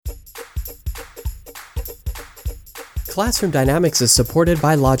Classroom Dynamics is supported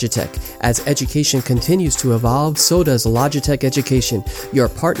by Logitech. As education continues to evolve, so does Logitech Education, your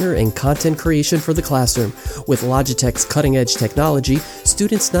partner in content creation for the classroom. With Logitech's cutting-edge technology,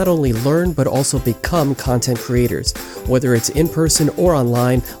 students not only learn but also become content creators. Whether it's in person or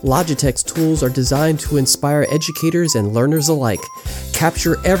online, Logitech's tools are designed to inspire educators and learners alike.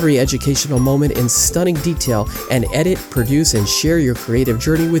 Capture every educational moment in stunning detail and edit, produce, and share your creative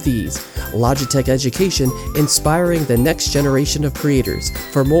journey with ease. Logitech Education, inspiring the next generation of creators.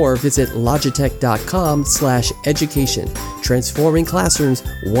 For more, visit logitech.com/education, transforming classrooms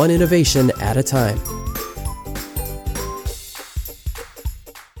one innovation at a time.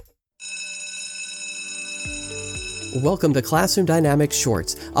 Welcome to Classroom Dynamics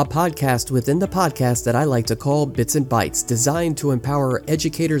Shorts, a podcast within the podcast that I like to call Bits and Bytes, designed to empower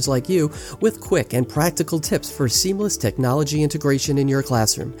educators like you with quick and practical tips for seamless technology integration in your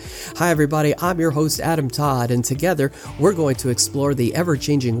classroom. Hi everybody, I'm your host Adam Todd, and together we're going to explore the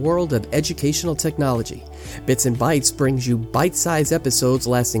ever-changing world of educational technology. Bits and Bytes brings you bite-sized episodes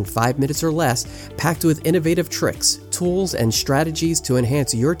lasting 5 minutes or less, packed with innovative tricks, tools, and strategies to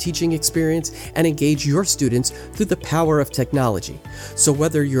enhance your teaching experience and engage your students through the power of technology. So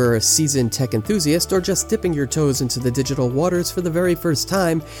whether you're a seasoned tech enthusiast or just dipping your toes into the digital waters for the very first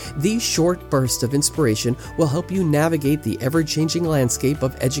time, these short bursts of inspiration will help you navigate the ever-changing landscape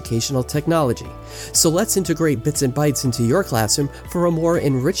of educational technology. So let's integrate Bits and Bytes into your classroom for a more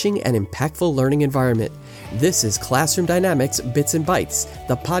enriching and impactful learning environment. This is Classroom Dynamics Bits and Bytes,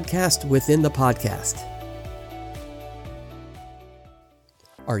 the podcast within the podcast.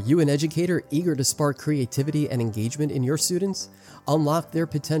 Are you an educator eager to spark creativity and engagement in your students? Unlock their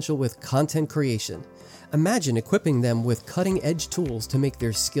potential with content creation. Imagine equipping them with cutting-edge tools to make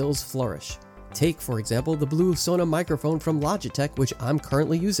their skills flourish. Take, for example, the Blue Sona microphone from Logitech, which I'm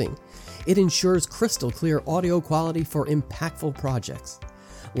currently using. It ensures crystal clear audio quality for impactful projects.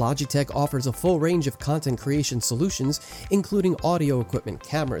 Logitech offers a full range of content creation solutions, including audio equipment,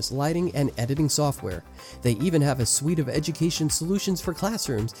 cameras, lighting, and editing software. They even have a suite of education solutions for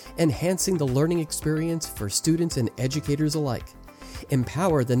classrooms, enhancing the learning experience for students and educators alike.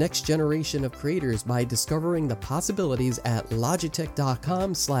 Empower the next generation of creators by discovering the possibilities at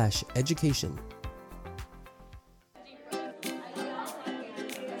logitech.com/education.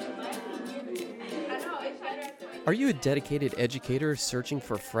 Are you a dedicated educator searching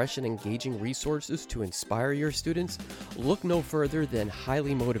for fresh and engaging resources to inspire your students? Look no further than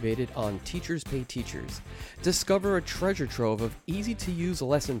Highly Motivated on Teachers Pay Teachers. Discover a treasure trove of easy-to-use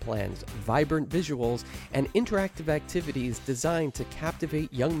lesson plans, vibrant visuals, and interactive activities designed to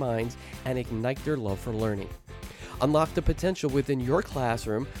captivate young minds and ignite their love for learning. Unlock the potential within your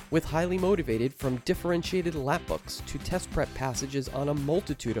classroom with Highly Motivated, from differentiated lap books to test prep passages on a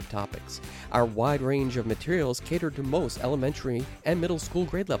multitude of topics. Our wide range of materials cater to most elementary and middle school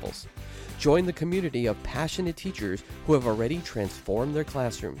grade levels. Join the community of passionate teachers who have already transformed their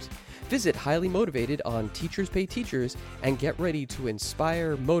classrooms. Visit Highly Motivated on Teachers Pay Teachers and get ready to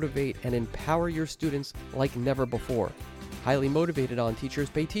inspire, motivate, and empower your students like never before. Highly Motivated on Teachers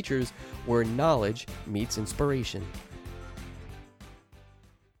Pay Teachers, where knowledge meets inspiration.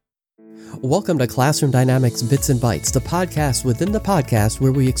 Welcome to Classroom Dynamics Bits and Bytes, the podcast within the podcast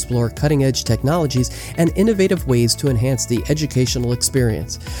where we explore cutting-edge technologies and innovative ways to enhance the educational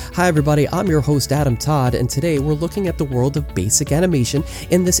experience. Hi everybody, I'm your host Adam Todd, and today we're looking at the world of basic animation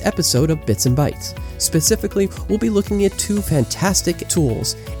in this episode of Bits and Bytes. Specifically, we'll be looking at two fantastic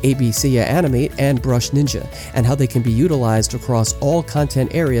tools, ABC Animate and Brush Ninja, and how they can be utilized across all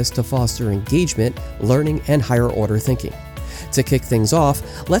content areas to foster engagement, learning, and higher order thinking. To kick things off,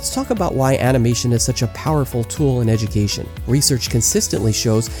 let's talk about why animation is such a powerful tool in education. Research consistently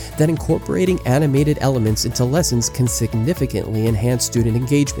shows that incorporating animated elements into lessons can significantly enhance student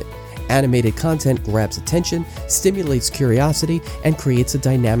engagement. Animated content grabs attention, stimulates curiosity, and creates a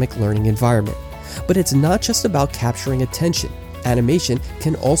dynamic learning environment. But it's not just about capturing attention. Animation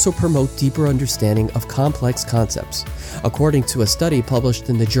can also promote deeper understanding of complex concepts. According to a study published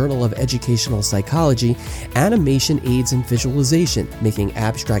in the Journal of Educational Psychology, animation aids in visualization, making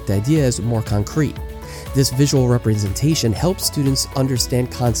abstract ideas more concrete. This visual representation helps students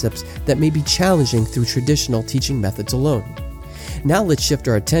understand concepts that may be challenging through traditional teaching methods alone. Now let's shift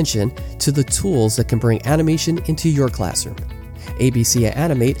our attention to the tools that can bring animation into your classroom. ABC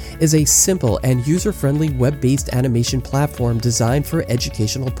Animate is a simple and user-friendly web-based animation platform designed for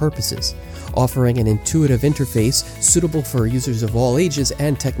educational purposes. Offering an intuitive interface suitable for users of all ages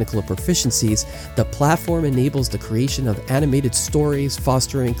and technical proficiencies, the platform enables the creation of animated stories,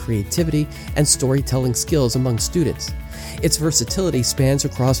 fostering creativity and storytelling skills among students. Its versatility spans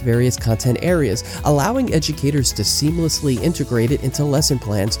across various content areas, allowing educators to seamlessly integrate it into lesson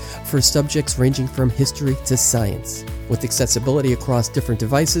plans for subjects ranging from history to science. With accessibility across different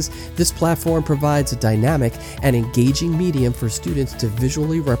devices, this platform provides a dynamic and engaging medium for students to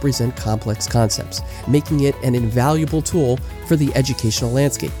visually represent complex concepts, making it an invaluable tool for the educational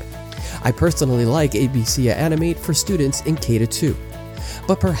landscape. I personally like ABCA Animate for students in K-2.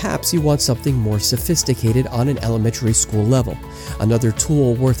 But perhaps you want something more sophisticated on an elementary school level. Another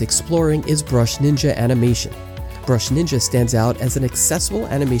tool worth exploring is Brush Ninja Animation. Brush Ninja stands out as an accessible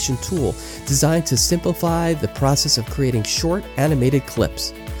animation tool designed to simplify the process of creating short animated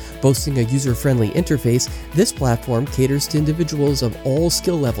clips. Boasting a user-friendly interface, this platform caters to individuals of all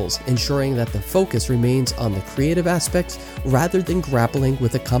skill levels, ensuring that the focus remains on the creative aspects rather than grappling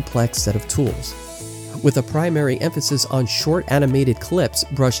with a complex set of tools. With a primary emphasis on short animated clips,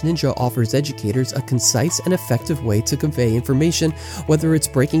 Brush Ninja offers educators a concise and effective way to convey information, whether it's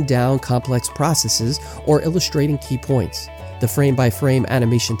breaking down complex processes or illustrating key points. The frame-by-frame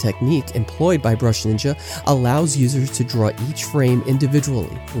animation technique employed by Brush Ninja allows users to draw each frame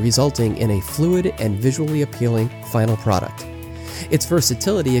individually, resulting in a fluid and visually appealing final product. Its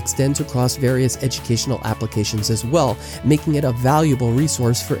versatility extends across various educational applications as well, making it a valuable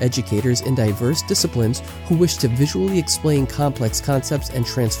resource for educators in diverse disciplines who wish to visually explain complex concepts and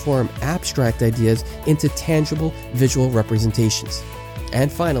transform abstract ideas into tangible visual representations.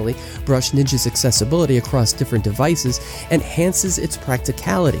 And finally, Brush Ninja's accessibility across different devices enhances its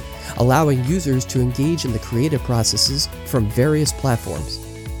practicality, allowing users to engage in the creative processes from various platforms.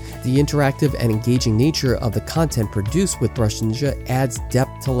 The interactive and engaging nature of the content produced with Brush Ninja adds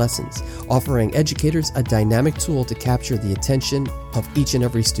depth to lessons, offering educators a dynamic tool to capture the attention of each and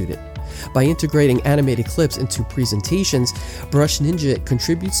every student. By integrating animated clips into presentations, Brush Ninja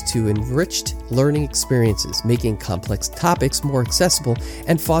contributes to enriched learning experiences, making complex topics more accessible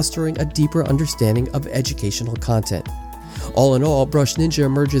and fostering a deeper understanding of educational content. All in all, Brush Ninja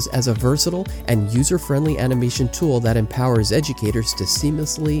emerges as a versatile and user-friendly animation tool that empowers educators to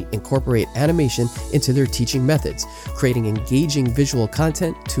seamlessly incorporate animation into their teaching methods, creating engaging visual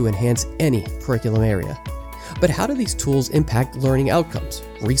content to enhance any curriculum area. But how do these tools impact learning outcomes?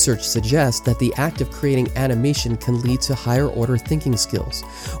 Research suggests that the act of creating animation can lead to higher-order thinking skills.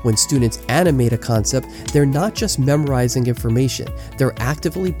 When students animate a concept, they're not just memorizing information, they're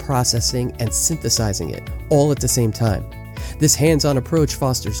actively processing and synthesizing it, all at the same time. This hands-on approach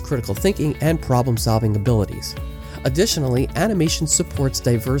fosters critical thinking and problem-solving abilities. Additionally, animation supports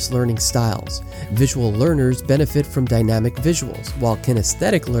diverse learning styles. Visual learners benefit from dynamic visuals, while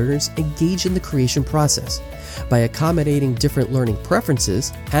kinesthetic learners engage in the creation process. By accommodating different learning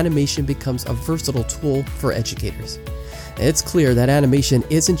preferences, animation becomes a versatile tool for educators. It's clear that animation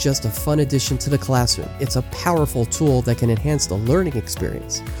isn't just a fun addition to the classroom, it's a powerful tool that can enhance the learning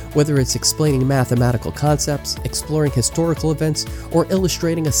experience. Whether it's explaining mathematical concepts, exploring historical events, or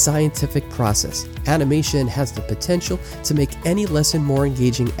illustrating a scientific process, animation has the potential to make any lesson more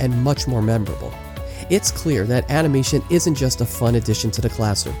engaging and much more memorable. It's clear that animation isn't just a fun addition to the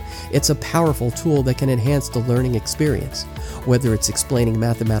classroom, it's a powerful tool that can enhance the learning experience. Whether it's explaining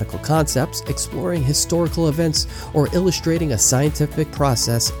mathematical concepts, exploring historical events, or illustrating a scientific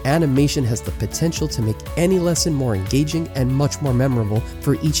process, animation has the potential to make any lesson more engaging and much more memorable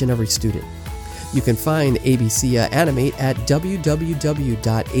for each and every student. You can find ABCA Animate at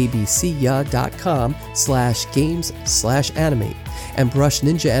www.abca.com/games/animate and Brush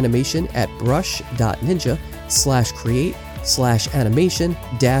Ninja Animation at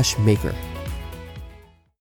brush.ninja/create/animation-maker.